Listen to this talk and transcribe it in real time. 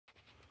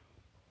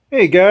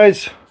Hey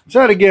guys, it's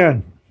Ed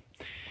again.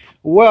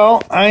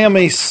 Well, I am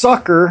a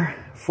sucker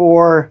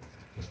for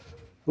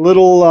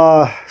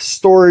little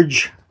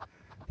storage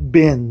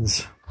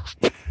bins.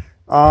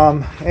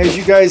 As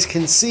you guys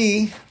can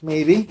see,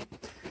 maybe,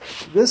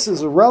 this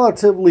is a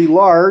relatively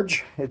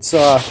large. It's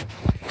about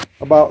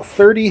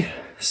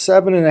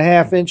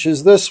 37.5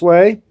 inches this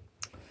way,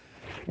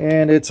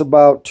 and it's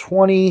about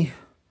 20,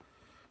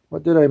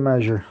 what did I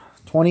measure?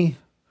 20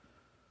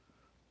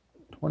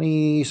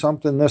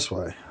 something this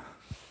way.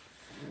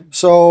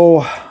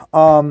 So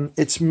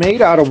it's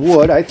made out of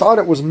wood. I thought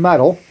it was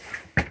metal,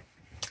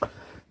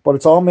 but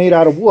it's all made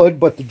out of wood,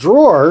 but the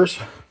drawers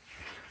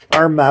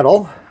are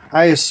metal.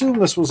 I assume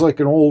this was like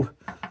an old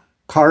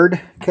card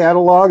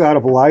catalog out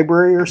of a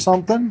library or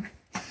something.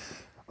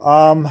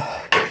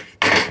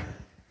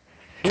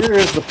 Here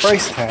is the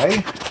price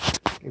tag,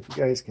 if you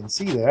guys can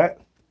see that.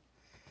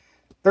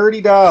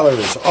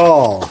 $30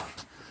 all.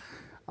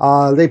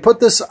 They put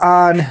this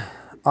on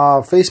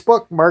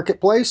Facebook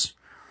Marketplace.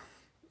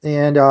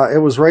 And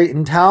it was right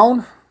in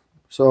town,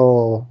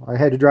 so I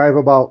had to drive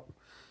about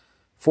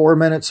 4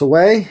 minutes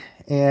away,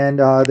 and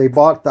they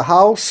bought the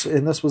house,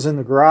 and this was in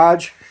the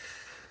garage.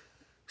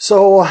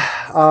 So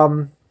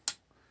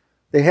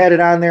they had it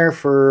on there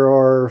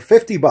for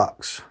 50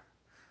 bucks.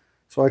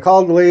 So I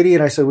called the lady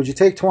and I said, would you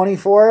take 20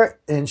 for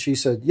it? And she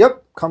said,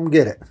 yep, come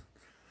get it.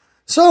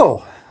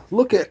 So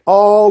look at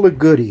all the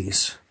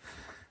goodies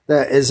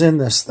that is in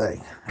this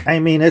thing. I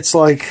mean, it's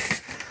like,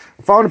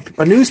 I found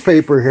a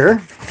newspaper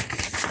here.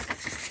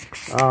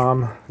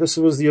 This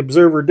was the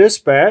Observer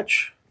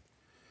Dispatch,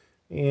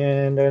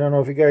 and I don't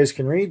know if you guys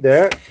can read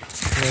that,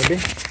 maybe.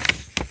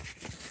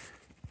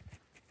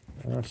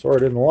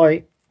 Sort of in the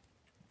light.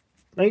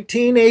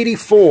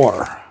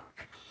 1984.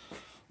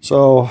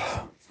 So,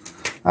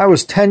 I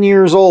was 10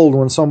 years old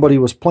when somebody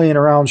was playing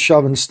around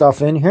shoving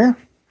stuff in here.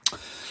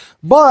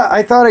 But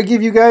I thought I'd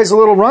give you guys a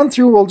little run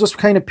through. We'll just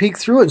kind of peek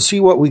through it and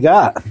see what we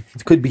got.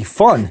 It could be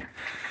fun.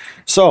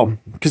 So,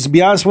 because to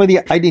be honest with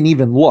you, I didn't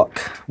even look.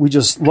 We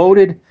just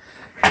loaded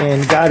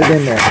and got it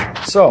in there.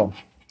 So,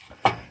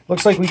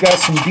 looks like we got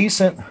some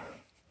decent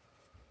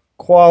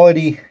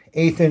quality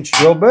 1/8"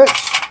 drill bits.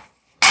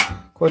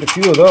 Quite a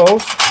few of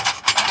those.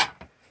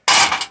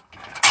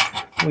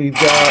 We've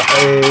got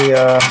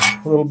a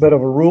little bit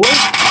of a ruler.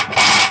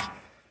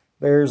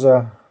 There's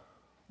a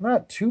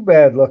not too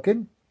bad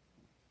looking,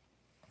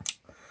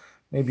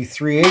 maybe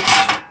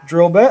 3/8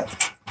 drill bit.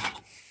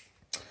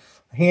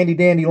 Handy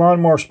dandy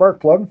lawnmower spark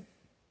plug.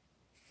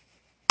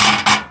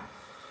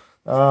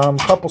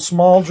 Couple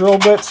small drill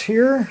bits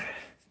here,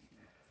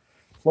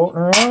 floating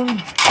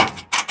around,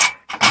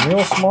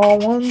 real small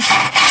ones.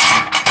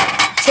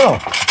 So,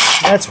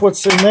 that's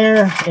what's in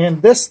there.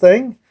 And this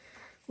thing,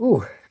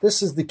 ooh,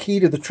 this is the key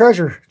to the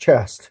treasure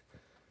chest.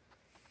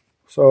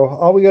 So,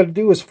 all we got to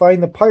do is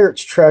find the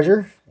pirate's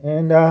treasure,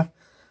 and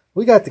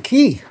we got the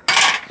key.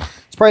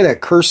 It's probably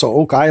that Curse of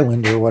Oak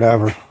Island or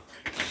whatever.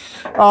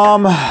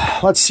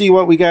 Let's see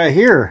what we got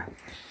here.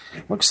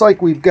 Looks like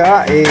we've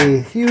got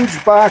a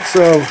huge box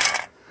of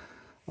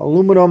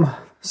aluminum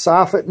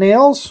soffit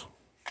nails.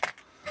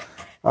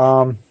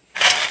 Never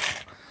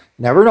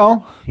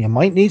know. You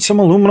might need some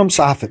aluminum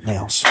soffit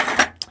nails.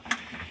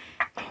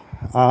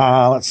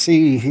 Let's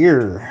see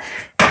here.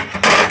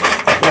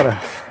 Got an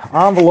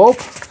envelope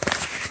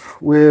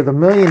with $1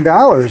 million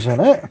in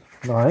it.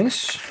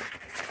 Nice.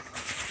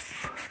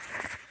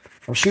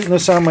 I'm shooting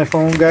this on my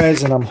phone,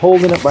 guys, and I'm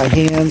holding it by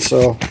hand,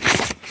 so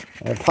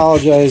I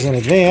apologize in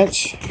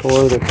advance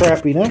for the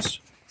crappiness.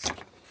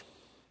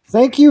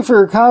 Thank you for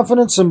your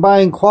confidence in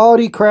buying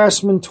quality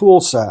Craftsman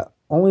tool set.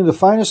 Only the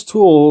finest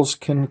tools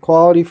can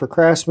quality for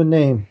Craftsman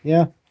name.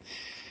 Yeah,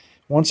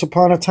 once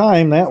upon a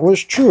time that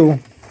was true.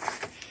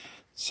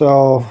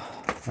 So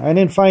I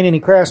didn't find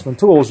any Craftsman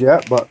tools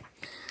yet, but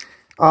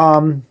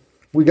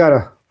we got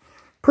a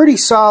pretty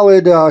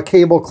solid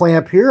cable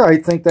clamp here. I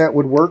think that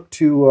would work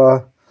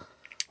to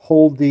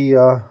hold the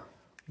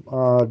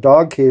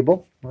dog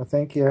cable. I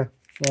think, yeah,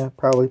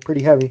 probably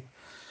pretty heavy.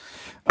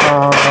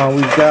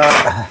 We've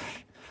got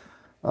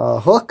a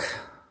hook,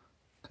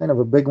 kind of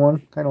a big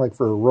one, kind of like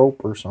for a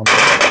rope or something.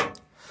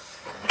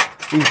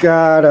 We've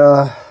got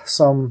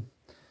some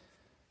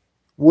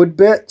wood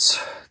bits.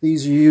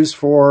 These are used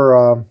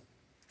for,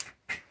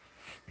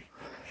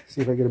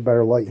 see if I get a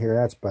better light here.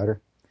 That's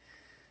better.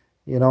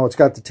 You know, it's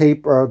got the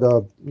tape, or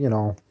the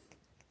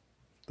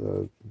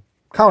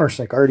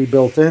countersink already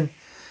built in.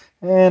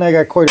 And I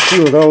got quite a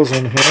few of those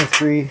in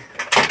here.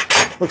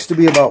 Looks to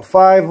be about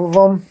 5 of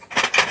them.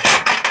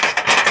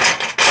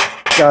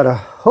 Got a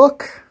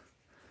hook.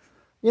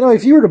 You know,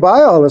 if you were to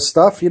buy all this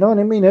stuff, you know what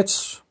I mean?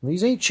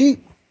 These ain't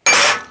cheap.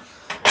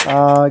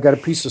 I got a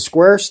piece of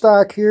square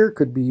stock here.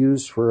 Could be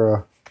used for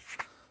a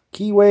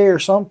keyway or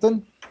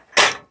something.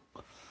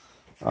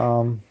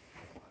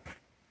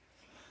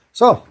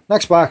 So,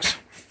 next box.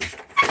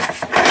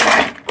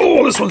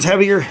 Oh, this one's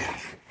heavier.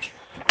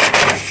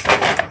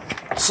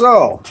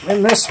 So,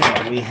 in this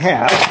one we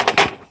have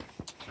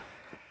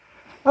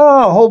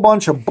a whole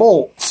bunch of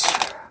bolts.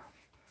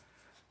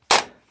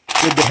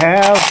 Good to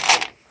have.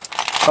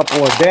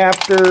 Couple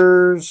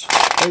adapters,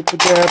 pipe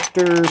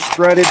adapters,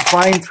 threaded,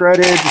 fine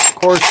threaded,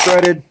 coarse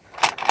threaded.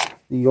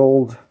 The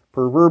old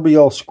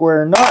proverbial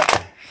square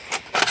nut.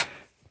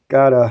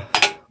 Got a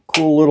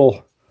cool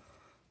little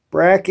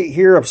bracket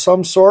here of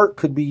some sort.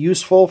 Could be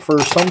useful for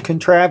some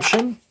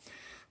contraption.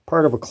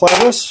 Part of a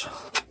clevis.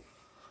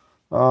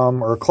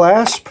 Or a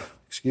clasp.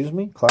 Excuse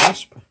me,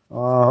 clasp.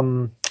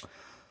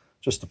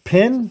 Just a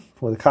pin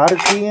with a cotter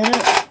key in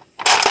it.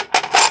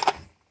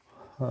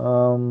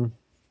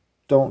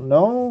 Don't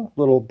know.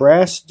 Little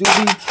brass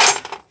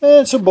doobie.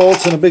 And some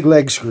bolts and a big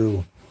leg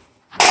screw.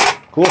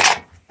 Cool.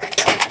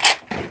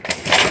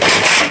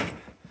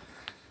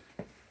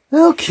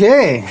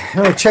 Okay,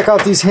 I'm going to check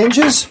out these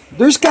hinges.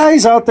 There's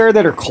guys out there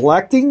that are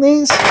collecting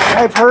these,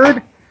 I've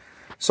heard.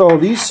 So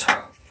this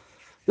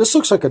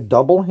looks like a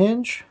double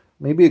hinge.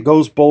 Maybe it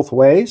goes both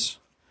ways.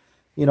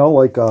 You know,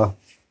 like I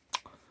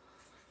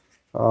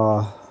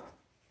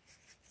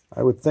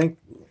would think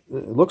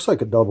it looks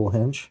like a double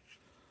hinge.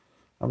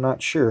 I'm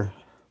not sure,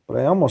 but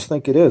I almost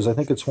think it is. I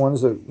think it's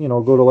ones that, you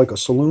know, go to like a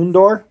saloon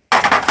door.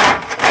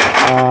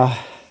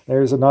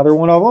 There's another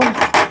one of them.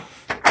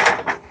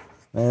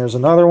 There's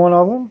another one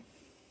of them.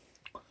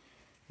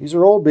 These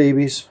are old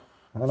babies.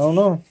 I don't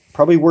know.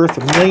 Probably worth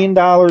 $1 million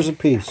a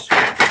piece.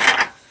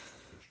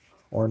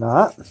 Or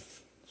not.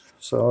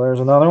 So there's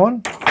another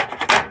one.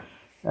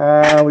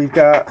 We've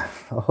got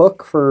a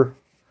hook for,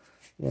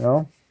 you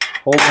know,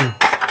 holding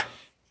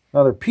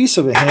another piece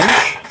of a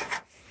hinge.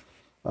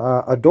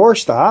 A door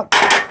stop.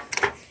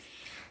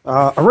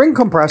 A ring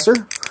compressor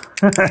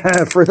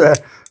for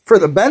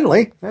the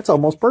Bentley. That's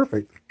almost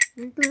perfect.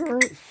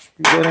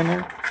 Get in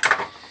there.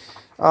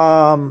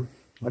 A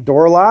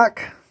door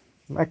lock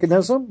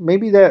mechanism.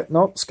 Maybe that,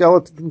 nope,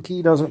 skeleton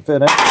key doesn't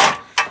fit in.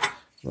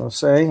 I'll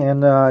say,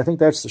 and I think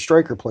that's the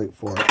striker plate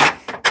for it.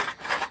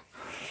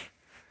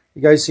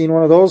 You guys seen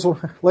one of those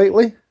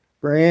lately?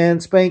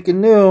 Brand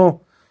spanking new.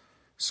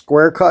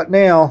 Square cut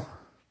nail.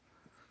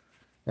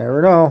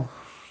 Never know.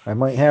 I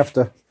might have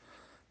to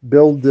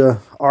build the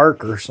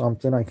arc or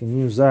something. I can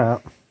use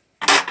that.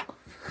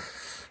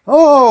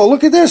 Oh,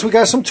 look at this. We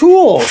got some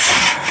tools.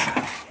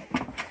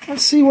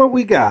 Let's see what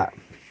we got.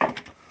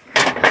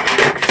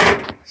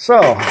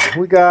 So,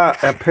 we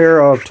got a pair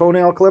of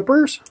toenail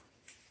clippers.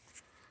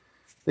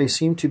 They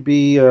seem to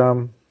be,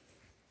 I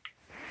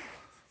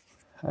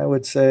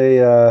would say,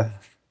 of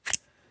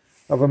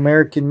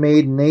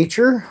American-made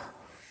nature.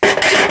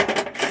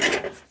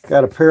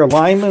 Got a pair of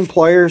lineman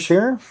pliers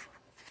here.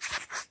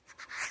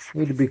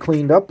 Need to be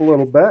cleaned up a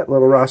little bit, a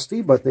little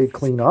rusty, but they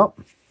clean up.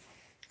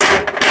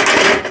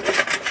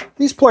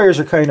 These pliers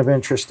are kind of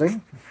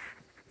interesting.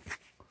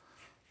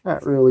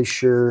 Not really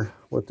sure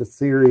what the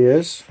theory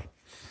is.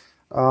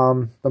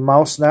 The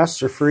mouse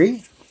nests are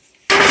free.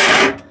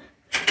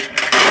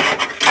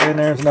 And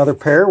there's another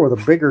pair with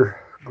a bigger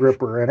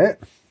gripper in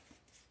it.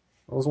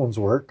 Those ones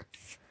work.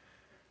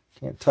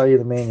 Can't tell you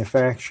the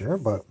manufacturer,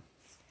 but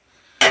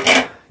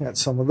got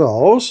some of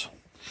those.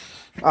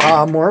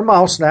 More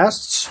mouse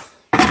nests.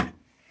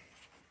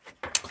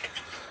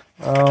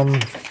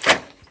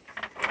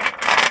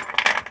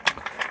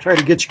 Try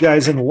to get you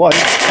guys in the light.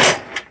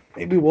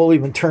 Maybe we'll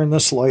even turn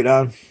this light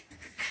on.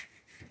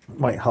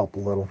 Might help a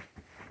little.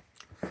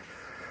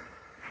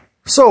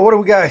 So what do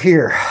we got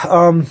here?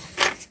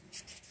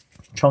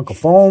 Chunk of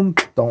foam,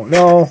 don't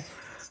know.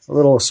 A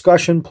little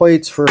escutcheon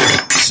plates for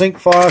sink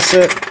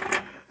faucet.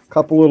 A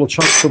couple little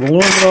chunks of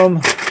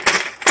aluminum.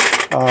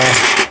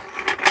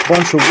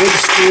 Bunch of wood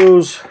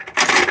screws.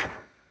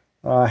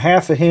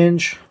 Half a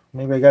hinge.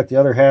 Maybe I got the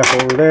other half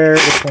over there.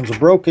 This one's a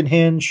broken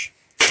hinge.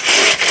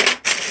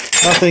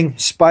 Nothing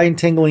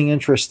spine-tingling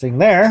interesting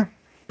there.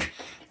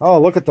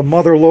 Oh, look at the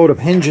mother load of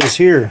hinges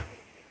here.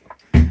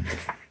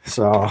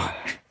 So,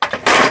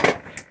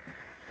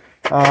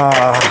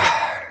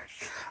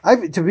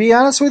 to be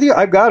honest with you,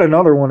 I've got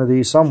another one of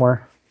these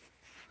somewhere.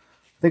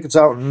 I think it's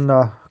out in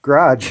the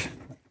garage.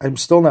 I'm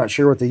still not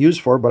sure what they use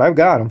for, but I've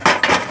got them.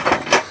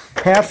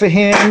 Half a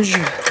hinge,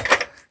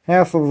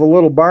 half of a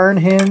little barn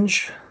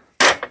hinge.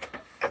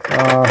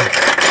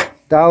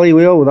 Dolly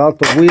wheel without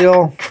the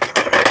wheel.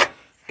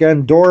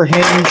 Again, door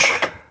hinge,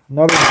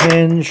 another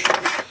hinge.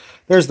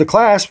 There's the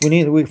clasp.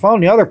 We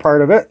found the other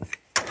part of it,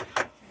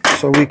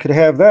 so we could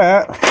have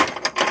that.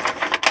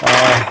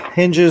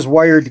 Hinges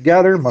wired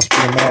together. Must be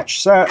a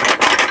match set.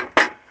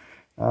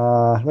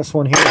 This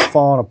one here is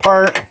falling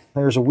apart.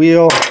 There's a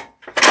wheel.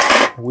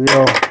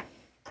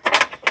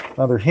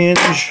 Another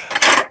hinge.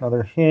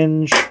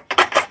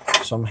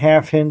 Some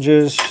half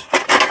hinges.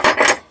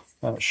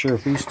 Not sure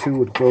if these two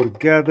would go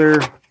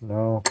together.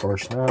 No, of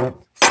course not.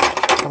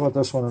 How about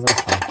this one and this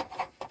one?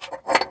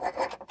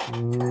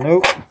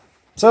 Nope.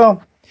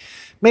 So,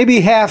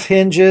 maybe half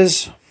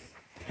hinges.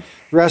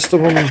 The rest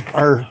of them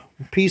are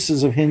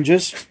pieces of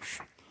hinges.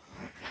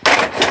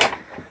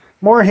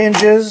 More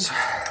hinges.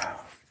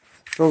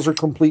 Those are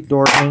complete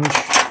door hinge.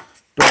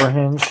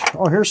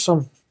 Oh, here's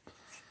some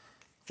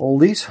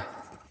oldies.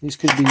 These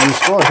could be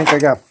useful. I think I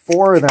got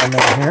 4 of them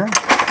in here.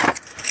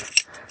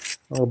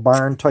 Little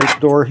barn type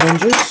door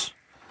hinges.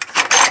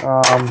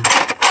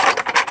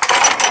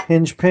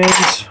 hinge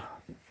pins,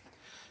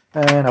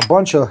 and a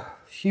bunch of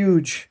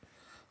huge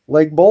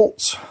leg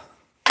bolts,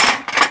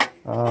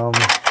 and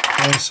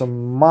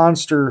some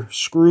monster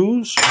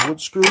screws, wood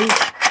screws,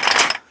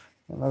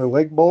 another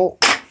leg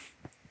bolt.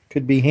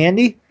 Could be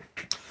handy.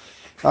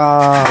 We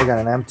got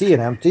an empty. We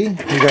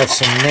got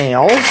some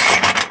nails.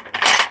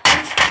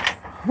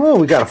 Oh,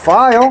 we got a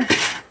file.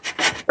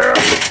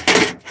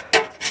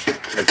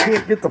 I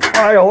can't get the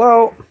file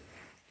out.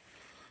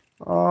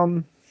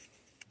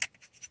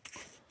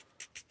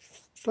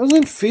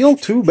 Doesn't feel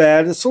too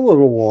bad. It's a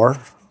little wore,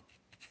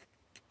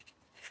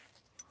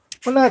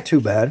 but not too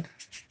bad.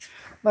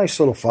 Nice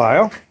little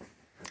file.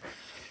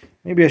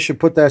 Maybe I should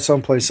put that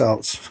someplace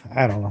else.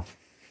 I don't know.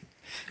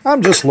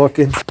 I'm just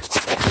looking.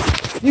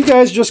 You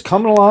guys just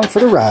coming along for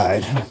the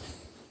ride.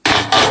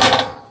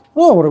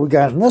 Oh, what do we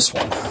got in this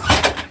one?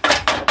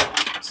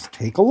 Let's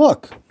take a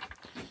look.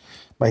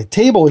 My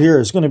table here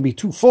is going to be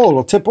too full.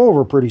 It'll tip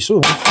over pretty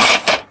soon.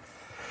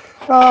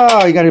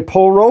 You got a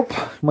pull rope.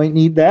 Might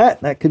need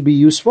that. That could be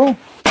useful.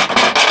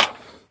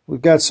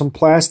 We've got some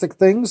plastic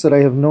things that I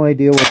have no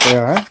idea what they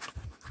are.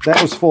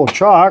 That was full of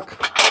chalk.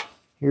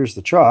 Here's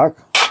the chalk.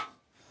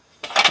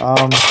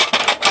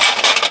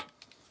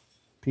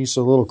 Piece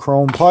of little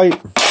chrome pipe.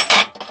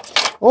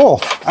 Oh,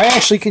 I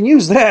actually can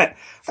use that.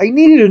 I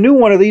needed a new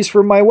one of these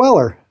for my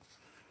Weller.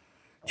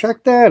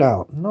 Check that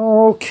out.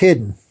 No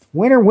kidding.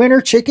 Winner,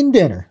 winner, chicken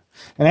dinner.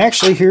 And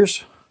actually,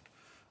 here's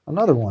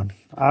another one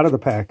out of the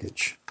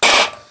package.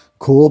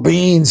 Cool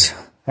beans.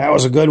 That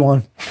was a good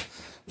one.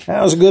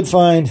 That was a good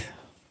find.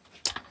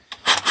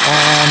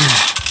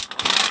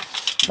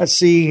 Let's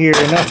see here.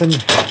 Nothing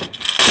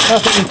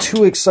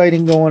too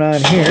exciting going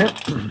on here.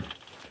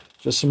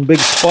 Just some big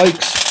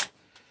spikes,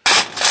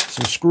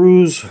 some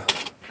screws.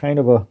 Kind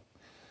of a,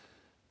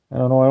 I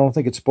don't know. I don't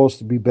think it's supposed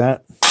to be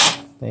bent.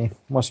 They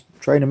must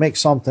try to make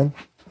something.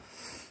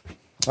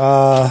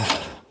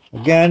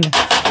 Again,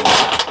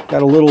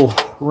 got a little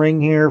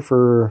ring here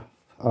for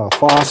a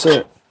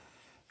faucet.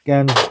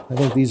 Again, I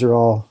think these are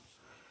all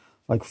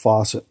like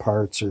faucet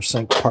parts or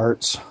sink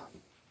parts.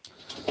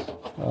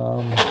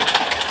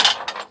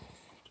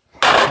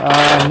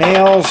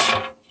 Nails.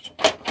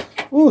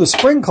 Ooh, the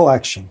spring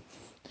collection.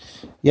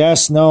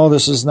 Yes, no,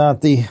 this is not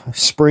the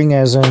spring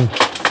as in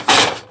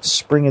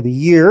spring of the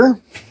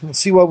year. Let's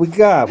see what we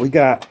got. We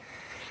got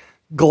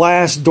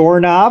glass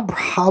doorknob,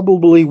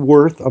 probably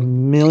worth $1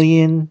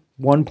 million,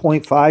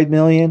 1.5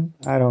 million.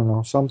 I don't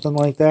know, something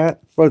like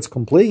that. But it's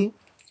complete.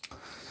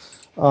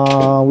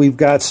 We've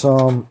got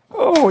some,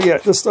 oh yeah,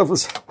 this stuff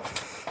is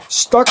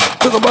stuck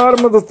to the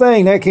bottom of the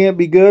thing. That can't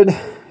be good.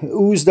 It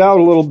oozed out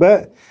a little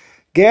bit.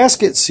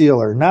 Gasket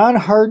sealer,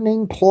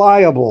 non-hardening,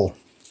 pliable.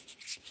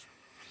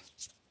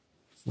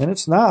 And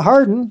it's not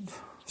hardened.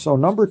 So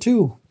number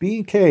 2,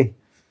 BK.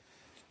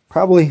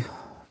 Probably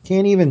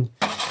can't even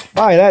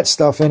buy that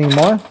stuff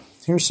anymore.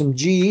 Here's some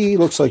GE,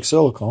 looks like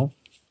silicone.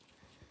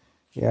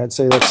 Yeah, I'd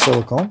say that's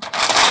silicone.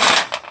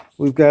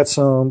 We've got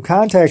some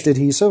contact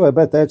adhesive. I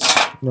bet that's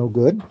no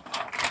good.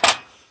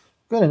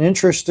 Got an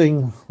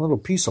interesting little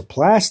piece of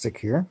plastic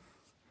here.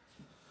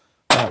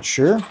 Not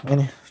sure.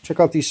 And check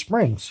out these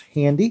springs.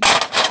 Handy.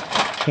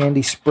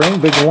 Handy spring.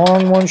 Big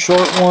long ones,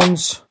 short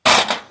ones.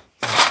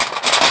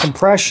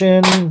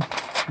 Compression,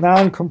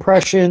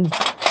 non-compression.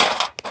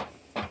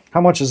 How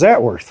much is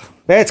that worth?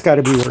 That's got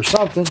to be worth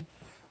something.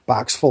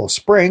 Box full of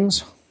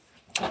springs.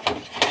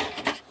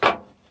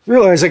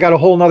 Realize I got a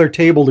whole nother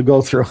table to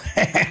go through.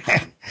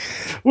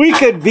 We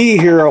could be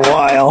here a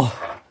while.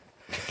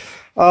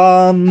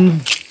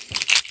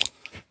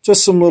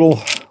 Just some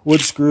little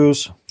wood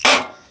screws.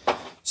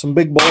 Some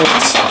big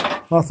bolts.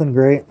 Nothing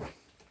great.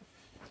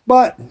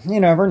 But you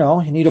never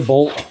know. You need a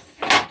bolt.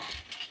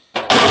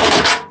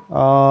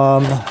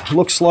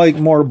 Looks like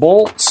more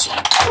bolts.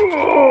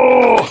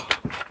 Oh,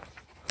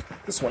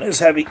 this one is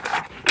heavy.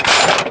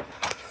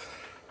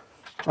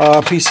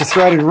 Piece of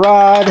threaded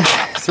rod.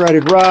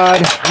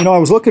 You know, I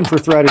was looking for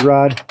threaded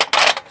rod.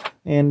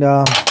 And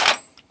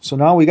so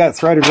now we got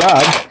threaded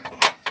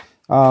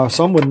rod.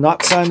 Some with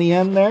nuts on the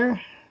end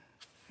there.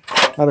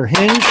 Another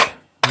hinge.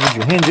 Need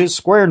your hinges.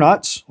 Square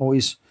nuts.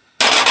 Always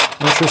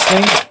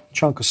interesting.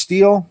 Chunk of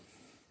steel.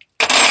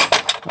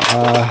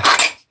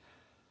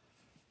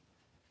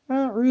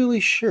 Not really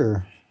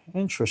sure.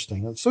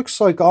 Interesting. It looks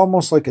like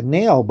almost like a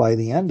nail by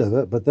the end of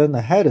it, but then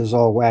the head is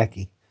all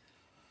wacky.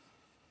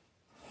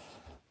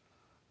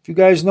 If you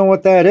guys know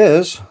what that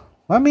is,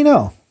 let me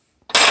know.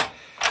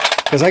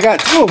 Because I got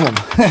 2 of them.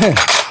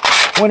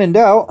 When in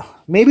doubt,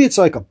 maybe it's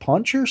like a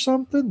punch or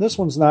something. This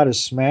one's not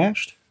as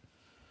smashed.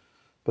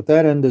 But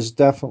that end is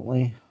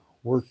definitely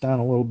worked on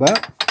a little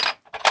bit.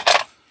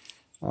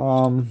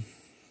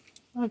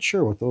 Not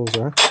sure what those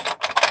are.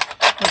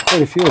 Got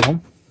quite a few of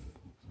them.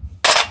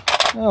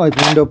 I like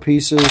window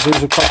pieces.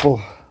 There's a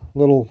couple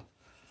little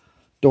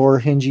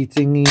door hingey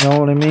thingy, you know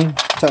what I mean?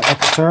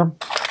 Technical term.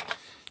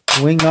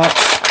 Wing nuts.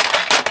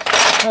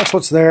 That's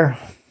what's there.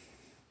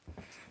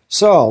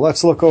 So,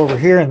 let's look over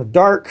here in the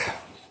dark.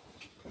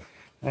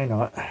 I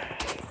know it.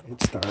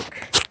 It's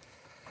dark.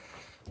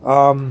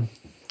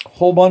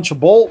 Whole bunch of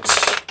bolts.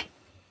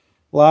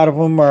 A lot of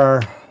them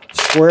are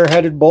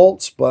square-headed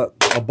bolts, but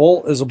a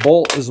bolt is a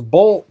bolt is a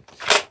bolt.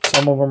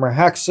 Some of them are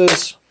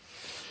hexes.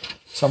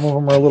 Some of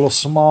them are a little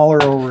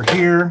smaller over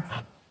here.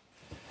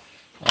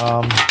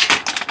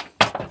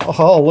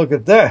 Oh, look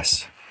at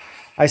this.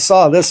 I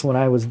saw this when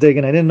I was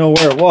digging. I didn't know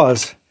where it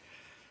was.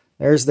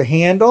 There's the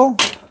handle.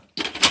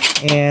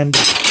 And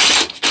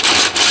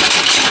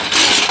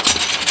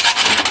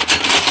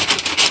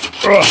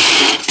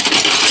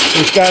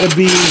there's got to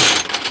be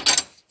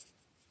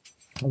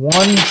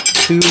 1,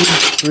 2,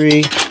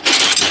 3,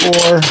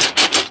 4,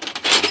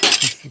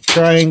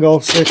 triangle,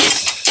 6,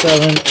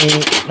 7, 8,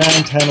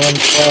 9, 10, 11,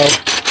 12,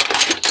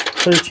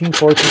 13,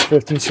 14,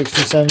 15,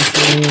 16,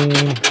 17,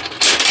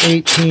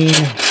 18,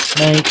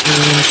 19,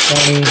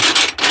 20,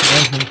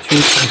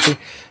 22, 23.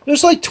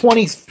 There's like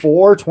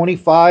 24,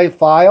 25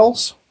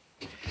 files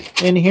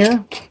in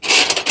here.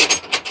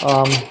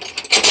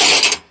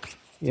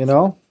 You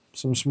know,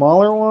 some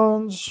smaller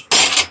ones,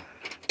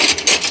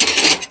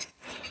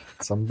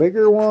 some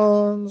bigger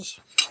ones.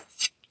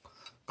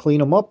 Clean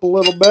them up a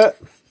little bit.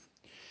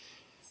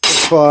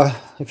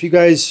 If you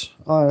guys,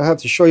 I have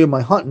to show you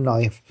my hunting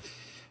knife.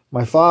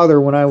 My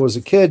father, when I was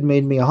a kid,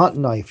 made me a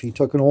hunting knife. He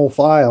took an old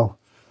file.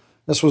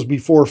 This was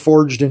before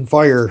forged in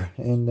fire,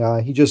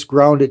 and he just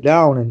ground it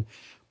down and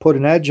put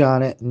an edge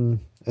on it,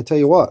 and I tell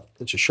you what,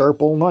 it's a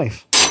sharp old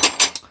knife.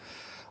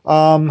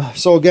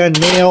 So again,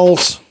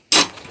 nails,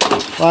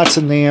 lots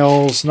of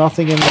nails,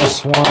 nothing in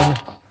this one.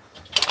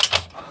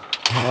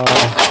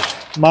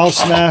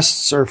 Mouse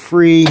nests are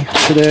free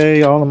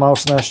today, all the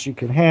mouse nests you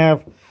can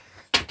have.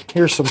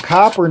 Here's some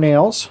copper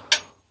nails.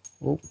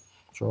 Oh,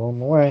 throw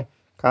them away.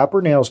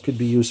 Copper nails could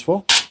be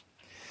useful.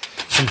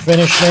 Some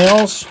finish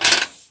nails,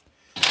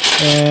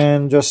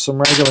 and just some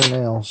regular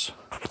nails.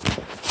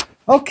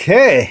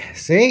 Okay,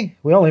 see,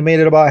 we only made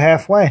it about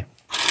halfway.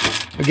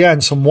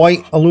 Again, some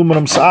white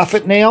aluminum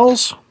soffit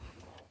nails.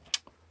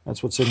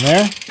 That's what's in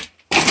there.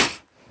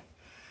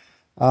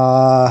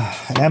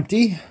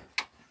 Empty.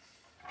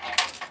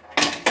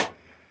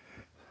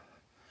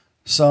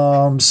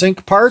 Some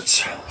sink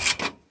parts.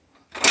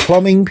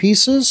 Plumbing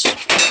pieces.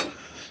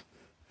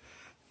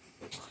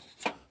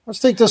 Let's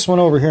take this one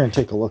over here and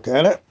take a look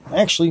at it.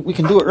 Actually, we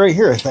can do it right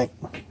here, I think.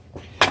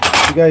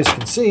 You guys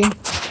can see.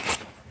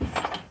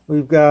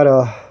 We've got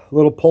a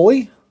little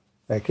pulley.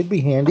 That could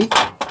be handy.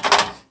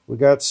 We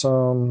got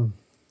some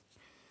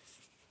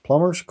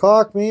plumber's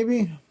caulk,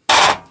 maybe.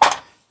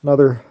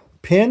 Another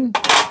pin.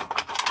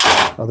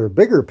 Another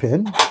bigger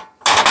pin.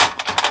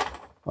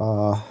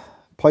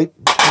 Pipe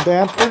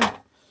adapter.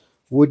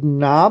 Wooden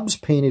knobs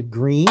painted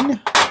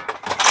green.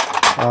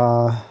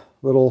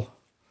 Little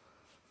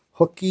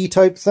hooky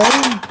type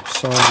thing.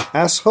 Some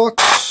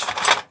S-hooks.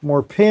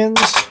 More pins.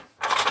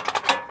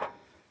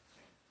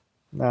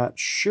 Not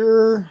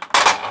sure.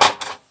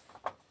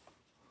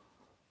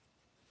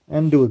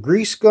 End to a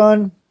grease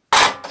gun.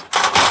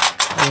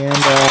 And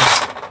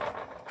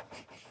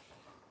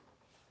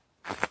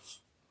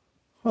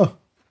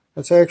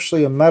that's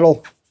actually a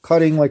metal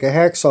cutting like a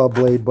hacksaw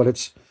blade,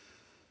 but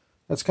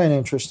that's kind of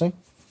interesting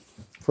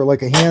for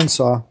like a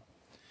handsaw.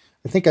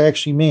 I think I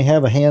actually may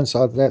have a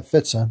handsaw that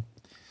fits in.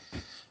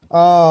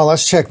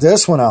 Let's check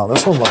this one out.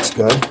 This one looks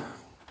good.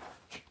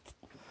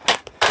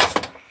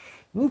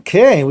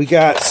 Okay, we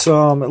got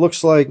some, it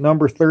looks like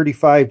number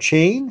 35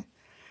 chain.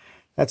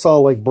 That's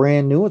all like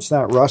brand new. It's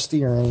not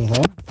rusty or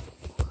anything.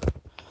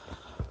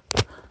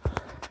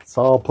 It's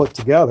all put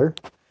together.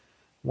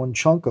 One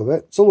chunk of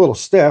it. It's a little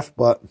stiff,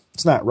 but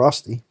it's not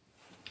rusty.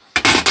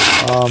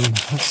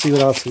 Let's see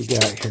what else we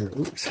got here.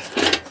 Oops.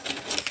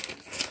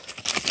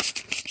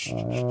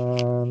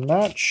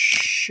 Not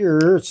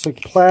sure. It's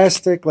like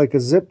plastic, like a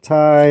zip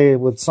tie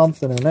with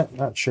something in it.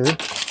 Not sure.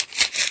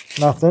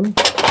 Nothing.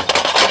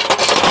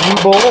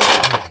 E-bolt.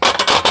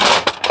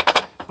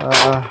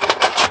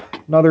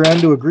 Another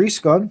end to a grease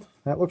gun.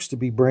 That looks to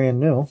be brand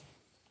new.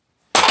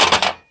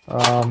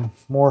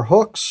 More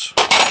hooks.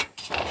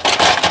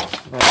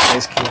 You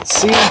guys can't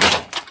see.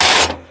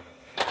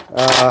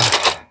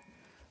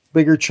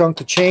 Bigger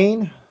chunk of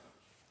chain.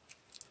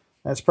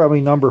 That's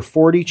probably number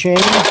 40 chain.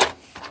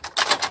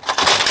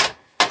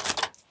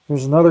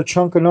 There's another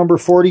chunk of number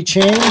 40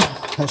 chain.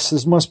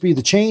 This must be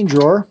the chain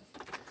drawer.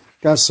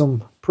 Got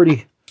some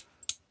pretty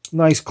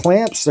nice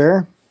clamps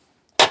there.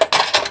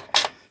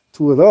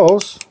 2 of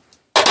those.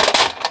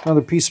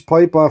 Another piece of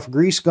pipe off a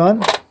grease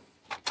gun.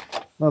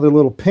 Another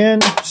little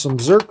pin. Some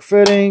Zerk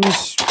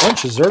fittings. A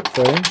bunch of Zerk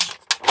fittings.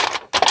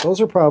 Those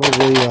are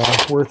probably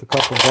worth a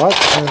couple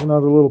bucks. There's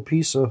another little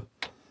piece of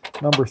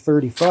number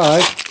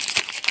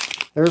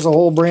 35. There's a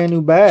whole brand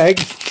new bag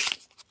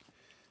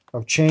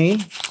of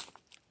chain.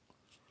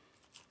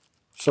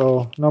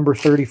 So, number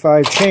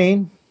 35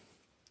 chain.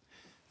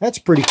 That's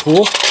pretty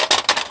cool.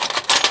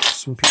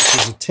 Some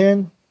pieces of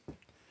tin.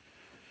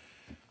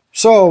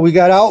 So, we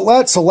got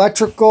outlets,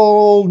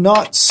 electrical,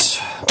 nuts.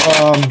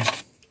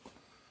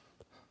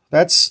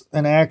 That's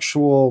an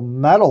actual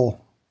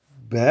metal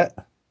bit.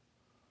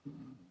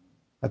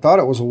 I thought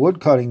it was a wood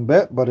cutting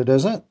bit, but it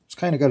isn't. It's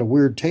kind of got a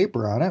weird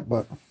taper on it,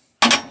 but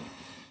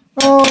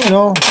Oh, you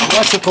know,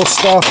 electrical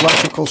stuff,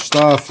 electrical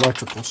stuff,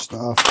 electrical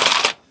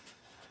stuff.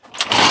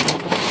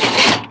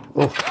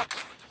 Oh,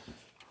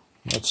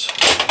 that's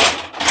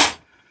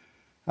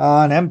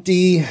an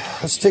empty.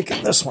 Let's take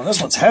this one.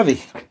 This one's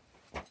heavy.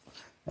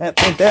 I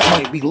think that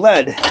might be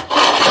lead.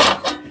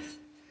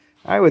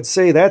 I would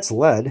say that's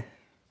lead.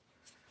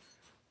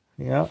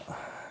 Yeah.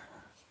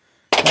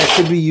 That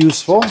could be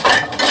useful.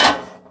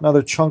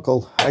 Another chunk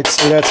of, I'd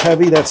say that's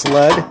heavy, that's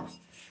lead.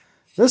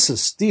 This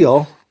is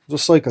steel,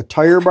 just like a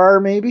tire bar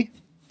maybe.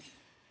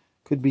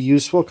 Could be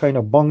useful, kind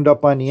of bunged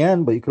up on the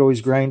end, but you could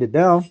always grind it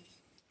down.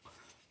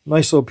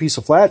 Nice little piece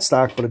of flat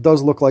stock, but it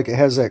does look like it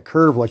has that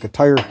curve like a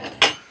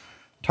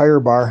tire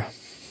bar.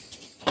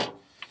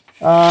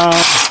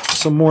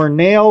 Some more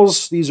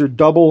nails. These are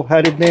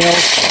double-headed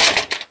nails.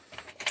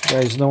 You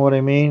guys know what I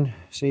mean?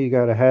 See, you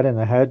got a head and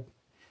a head.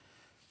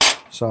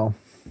 So,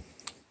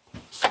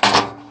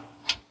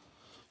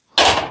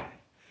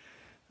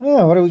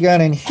 oh, what do we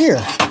got in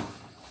here?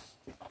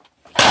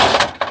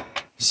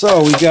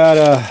 So we got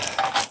a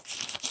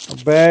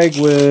bag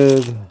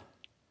with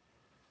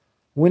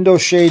window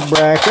shade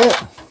bracket.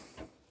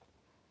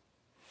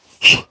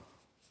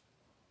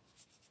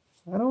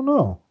 I don't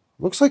know.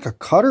 Looks like a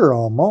cutter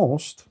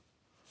almost.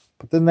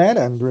 But then that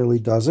end really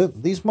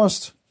doesn't. These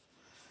must,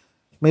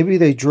 maybe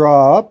they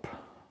draw up.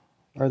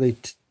 Are they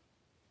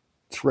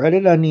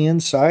threaded on the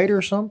inside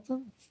or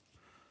something?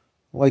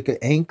 Like an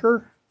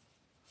anchor?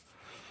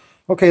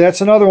 Okay, that's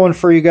another one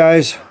for you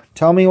guys.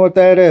 Tell me what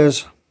that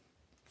is,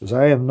 because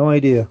I have no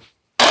idea.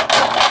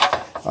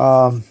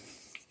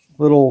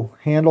 Little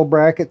handle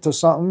bracket to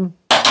something.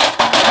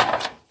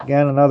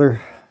 Again,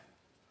 another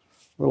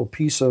little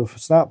piece of,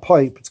 it's not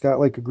pipe, it's got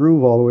like a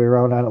groove all the way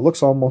around on it. It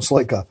looks almost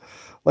like a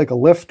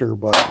lifter,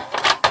 but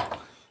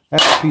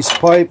that's a piece of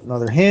pipe.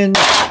 Another hinge.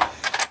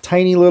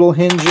 Tiny little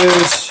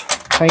hinges.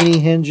 Tiny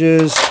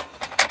hinges.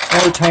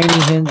 More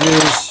tiny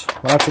hinges.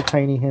 Lots of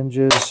tiny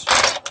hinges.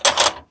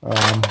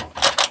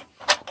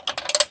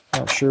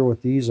 Not sure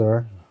what these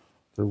are.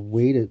 They're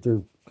weighted.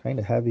 They're kind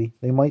of heavy.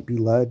 They might be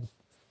lead.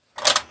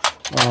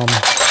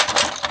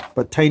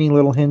 But tiny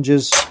little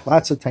hinges.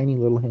 Lots of tiny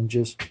little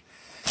hinges.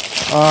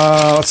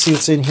 Let's see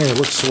what's in here. It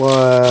looks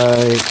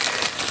like,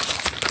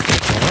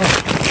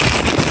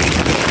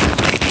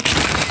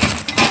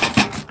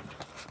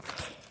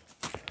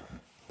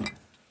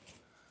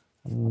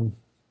 I'm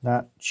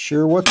not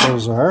sure what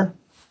those are.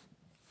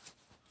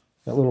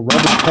 Got little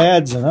rubber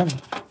pads in them.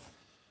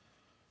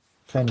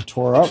 Kind of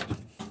tore up.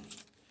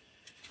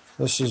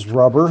 This is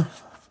rubber.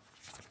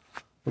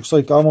 Looks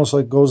like almost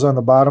like goes on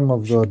the bottom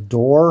of the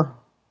door,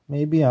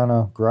 maybe on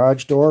a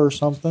garage door or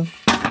something.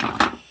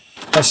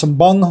 Got some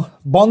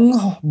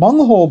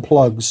bunghole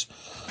plugs.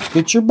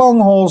 Get your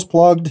bungholes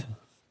plugged.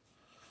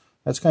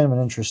 That's kind of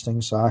an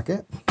interesting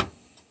socket.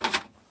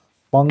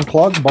 Bung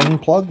plug, bung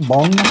plug,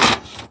 bung.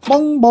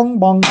 Bung, bung,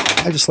 bung.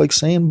 I just like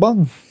saying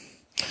bung.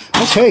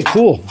 Okay,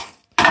 cool.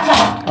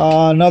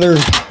 Another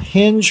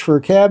hinge for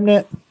a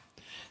cabinet.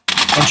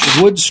 Bunch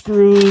of wood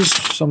screws.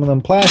 Some of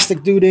them plastic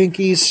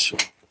doodinkies.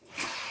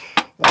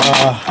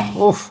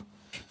 Oof.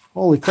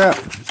 Holy crap.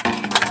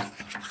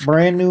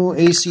 Brand new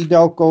AC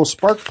Delco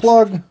spark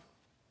plug.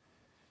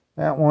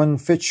 That one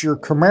fits your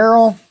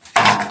Camaro.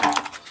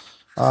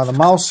 The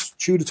mouse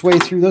chewed its way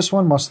through this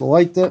one. Must have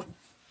liked it.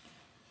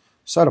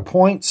 Set of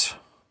points.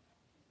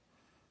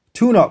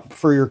 Tune-up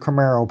for your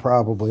Camaro,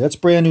 probably. That's a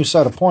brand new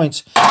set of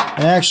points.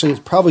 And actually,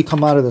 it's probably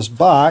come out of this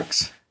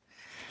box.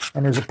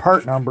 And there's a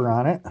part number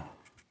on it.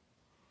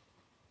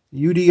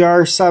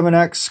 UDR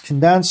 7X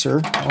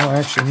condenser. Oh,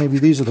 actually, maybe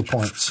these are the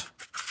points.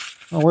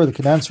 I don't know where the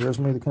condenser is.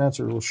 Maybe the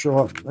condenser will show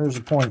up. There's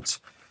the points.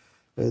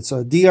 It's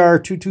a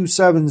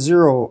DR2270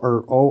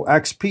 or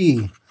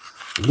OXP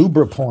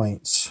Lubra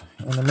points.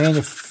 And the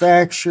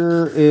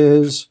manufacturer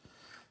is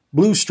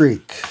Blue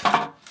Streak.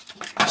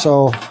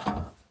 So,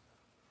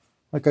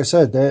 like I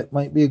said, that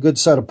might be a good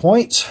set of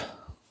points.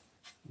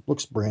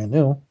 Looks brand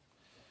new.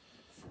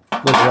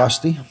 A little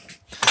rusty.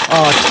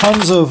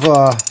 Tons of,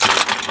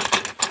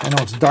 I know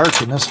it's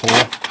dark in this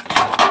hole.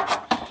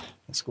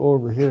 Let's go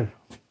over here.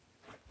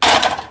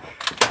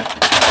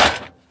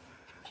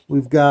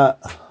 We've got,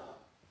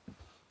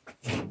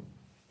 yeah,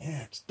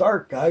 it's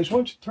dark, guys. Why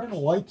don't you turn the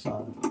lights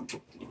on?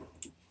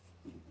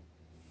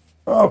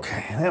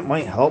 Okay, that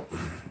might help.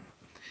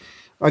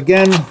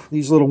 Again,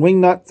 these little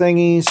wing nut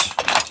thingies,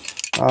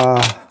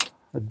 a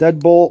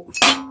deadbolt,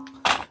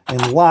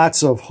 and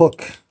lots of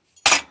hook.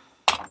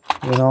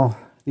 You know,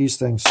 these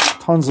things,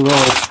 tons of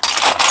those.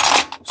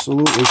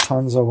 Absolutely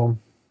tons of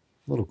them.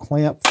 Little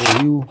clamp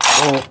for you.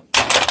 Oh.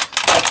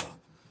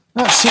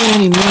 Not seeing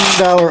any $1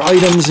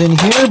 million items in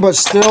here, but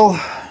still,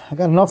 I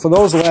got enough of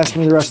those to last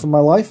me the rest of my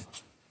life.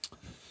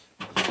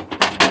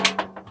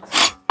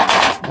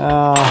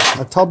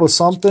 A tub of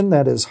something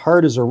that is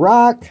hard as a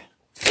rock.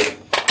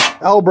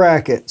 L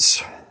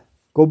brackets.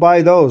 Go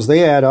buy those.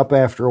 They add up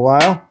after a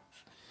while.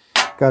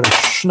 Got a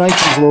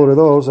shnikes load of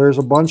those. There's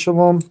a bunch of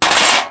them.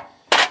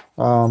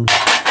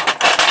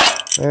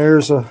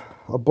 There's a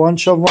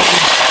bunch of them.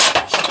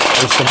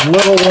 There's some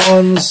little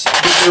ones,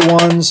 bigger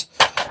ones.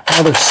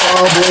 Another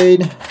saw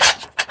blade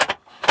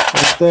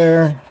right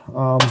there.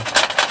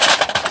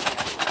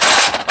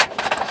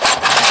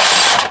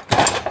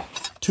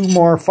 2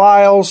 more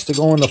files to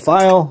go in the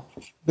file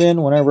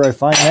bin whenever I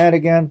find that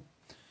again.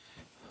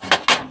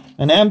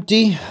 An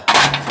empty.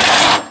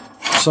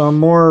 Some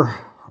more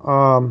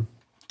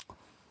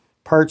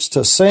parts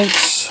to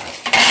sinks.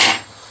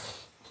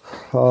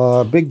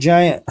 Big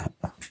giant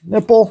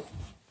nipple.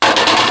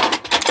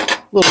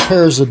 Little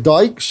pairs of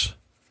dikes.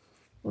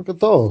 Look at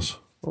those.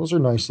 Those are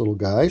nice little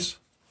guys.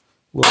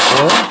 Little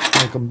pair.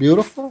 Make them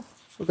beautiful.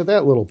 Look at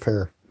that little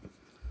pair.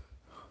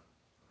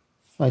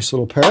 Nice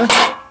little pair.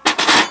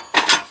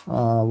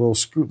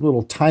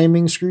 Little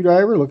timing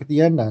screwdriver. Look at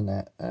the end on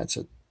that. That's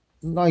a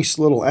nice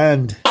little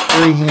end.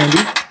 Very handy.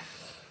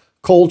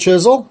 Coal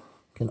chisel.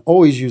 Can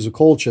always use a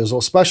coal chisel,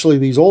 especially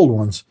these old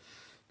ones,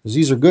 because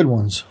these are good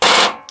ones.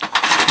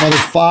 Another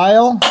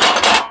file.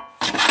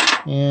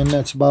 And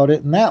that's about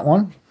it in that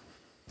one.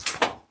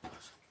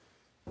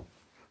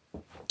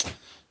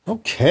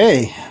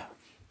 Okay.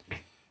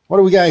 What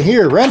do we got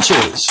here?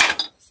 Wrenches.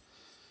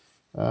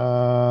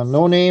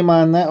 No name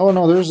on that. Oh,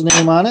 no, there's a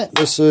name on it.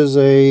 This is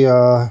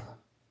a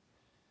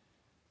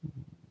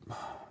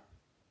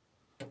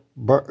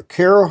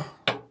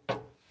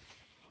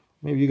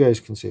maybe you guys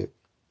can see it.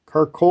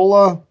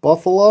 Carcola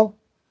Buffalo.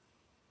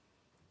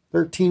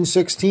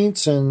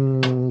 13/16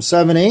 and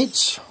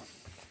 7/8.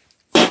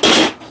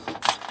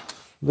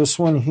 This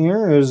one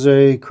here is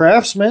a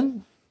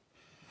Craftsman.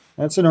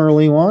 That's an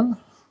early one.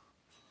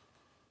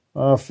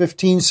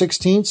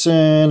 15/16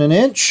 and 1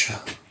 inch.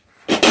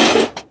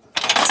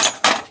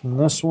 And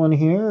this one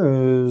here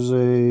is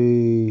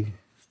a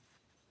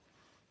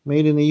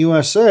made in the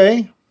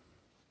USA.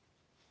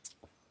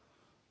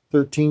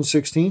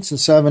 13/16 and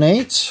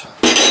 7/8.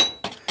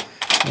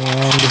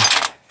 And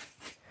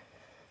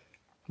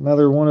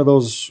another one of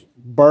those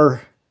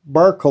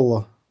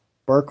Barcola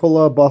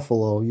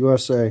Buffalo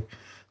USA.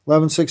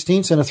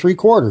 11/16 and a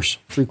 3/4.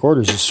 3/4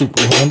 is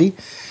super handy.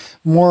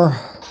 More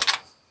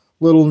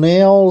little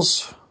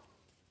nails.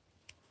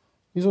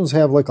 These ones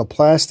have like a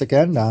plastic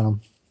end on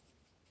them.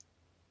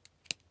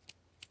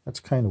 That's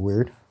kind of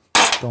weird.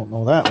 Don't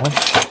know that one.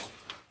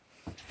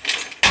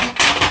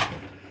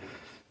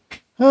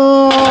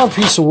 Oh, a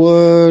piece of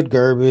wood,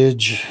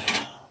 garbage.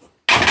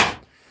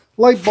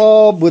 Light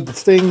bulb with the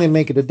thing, they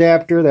make an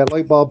adapter. That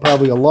light bulb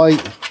probably a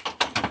light.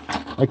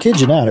 I kid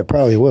you not, it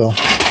probably will.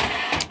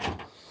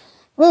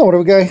 Oh, what do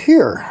we got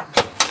here?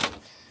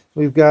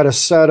 We've got a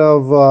set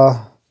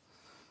of,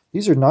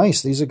 these are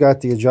nice. These have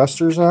got the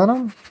adjusters on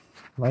them.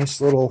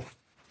 Nice little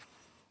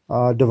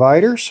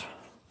dividers.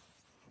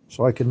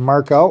 So I can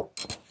mark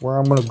out where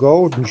I'm going to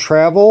go and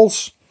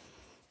travels.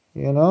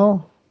 You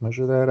know,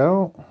 measure that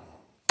out.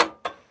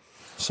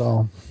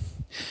 So,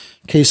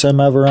 in case I'm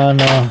ever on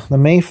the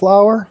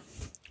Mayflower.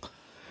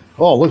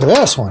 Oh, look at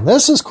this one.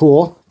 This is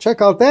cool.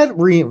 Check out that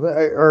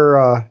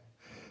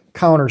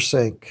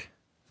countersink.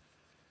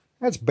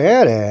 That's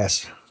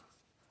badass.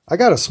 I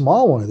got a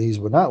small one of these,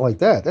 but not like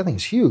that. That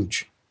thing's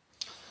huge.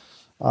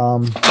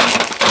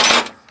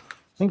 I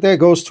think that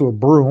goes to a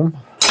broom.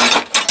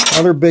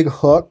 Another big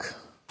hook.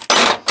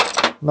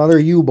 Another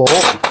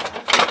U-bolt.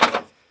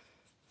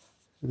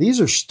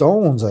 These are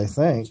stones, I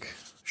think.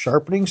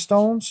 Sharpening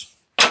stones.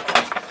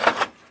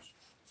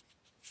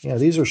 Yeah,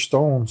 these are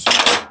stones.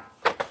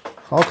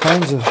 All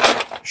kinds of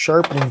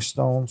sharpening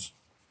stones.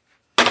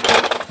 I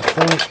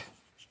think.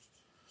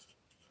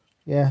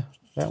 Yeah,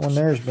 that one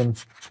there has been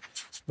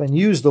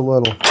used a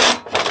little.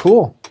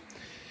 Cool.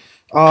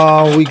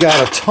 We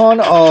got a ton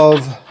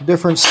of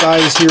different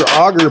size here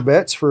auger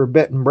bits for a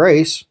bit and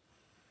brace.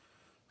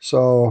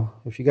 So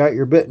if you got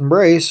your bit and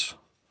brace,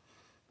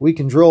 we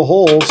can drill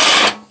holes.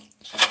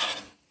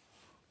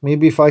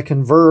 Maybe if I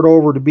convert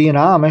over to being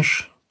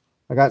Amish,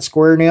 I got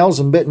square nails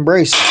and bit and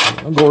brace.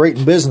 I'll go right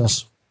in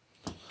business.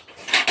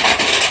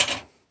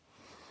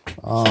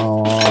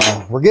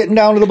 We're getting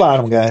down to the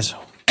bottom, guys.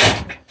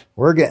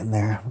 We're getting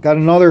there. Got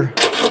another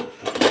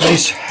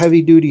nice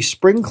heavy-duty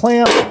spring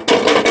clamp.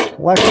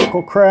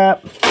 Electrical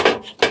crap.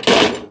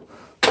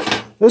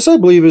 This, I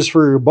believe, is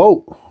for your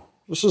boat.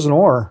 This is an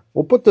oar.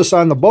 We'll put this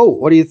on the boat.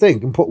 What do you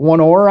think? And put one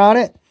oar on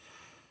it?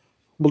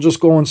 We'll just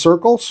go in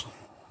circles?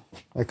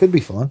 That could be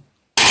fun.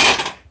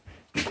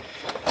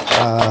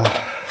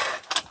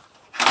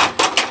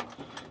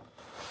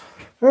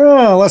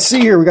 Let's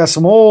see here. We got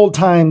some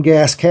old-time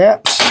gas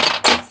caps.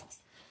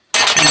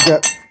 We've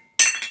got,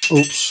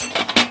 oops,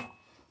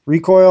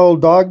 recoil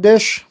dog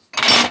dish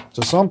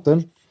to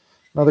something.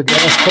 Another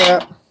gas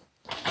cap.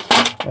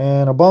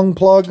 And a bung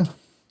plug.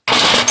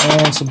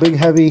 And some big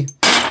heavy.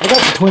 I got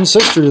the twin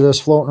sister to this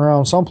floating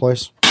around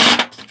someplace.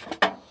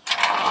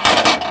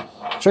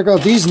 Check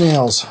out these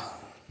nails.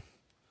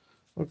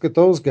 Look at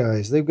those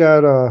guys. They've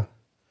got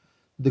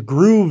the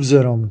grooves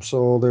in them,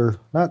 so they're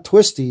not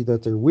twisty,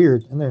 that they're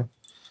weird, and they're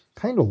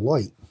kind of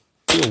light.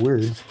 Feel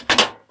weird.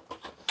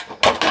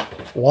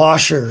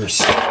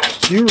 Washers.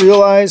 Do you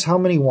realize how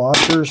many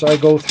washers I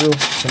go through?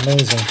 It's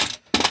amazing.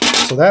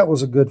 So that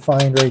was a good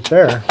find right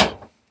there.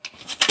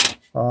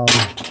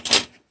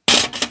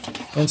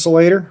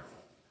 insulator.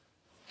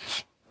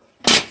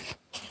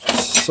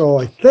 So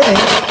I think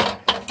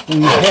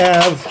we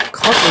have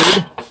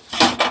covered.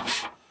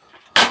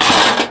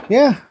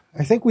 Yeah,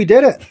 I think we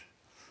did it.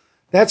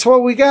 That's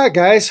what we got,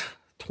 guys.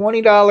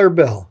 $20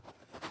 bill.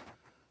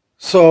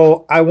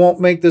 So I won't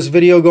make this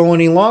video go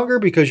any longer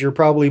because you're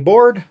probably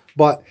bored,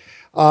 but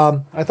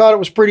I thought it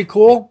was pretty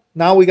cool.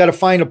 Now we got to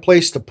find a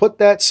place to put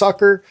that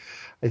sucker.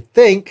 I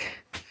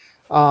think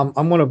I'm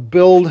going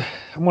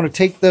to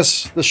take the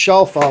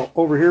shelf out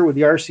over here with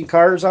the RC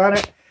cars on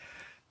it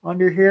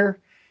under here.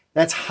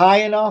 That's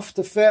high enough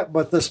to fit,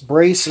 but this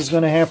brace is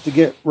going to have to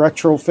get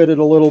retrofitted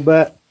a little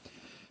bit.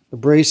 The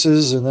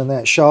braces and then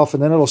that shelf,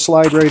 and then it'll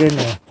slide right in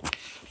there.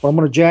 But I'm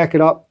going to jack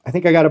it up. I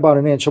think I got about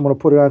an inch. I'm going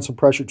to put it on some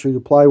pressure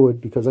treated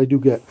plywood because I do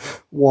get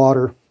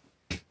water,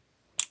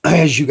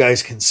 as you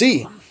guys can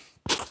see.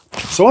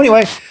 So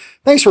anyway,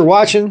 thanks for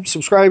watching,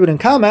 subscribing, and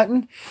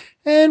commenting.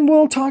 And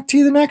we'll talk to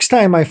you the next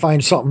time I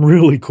find something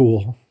really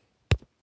cool.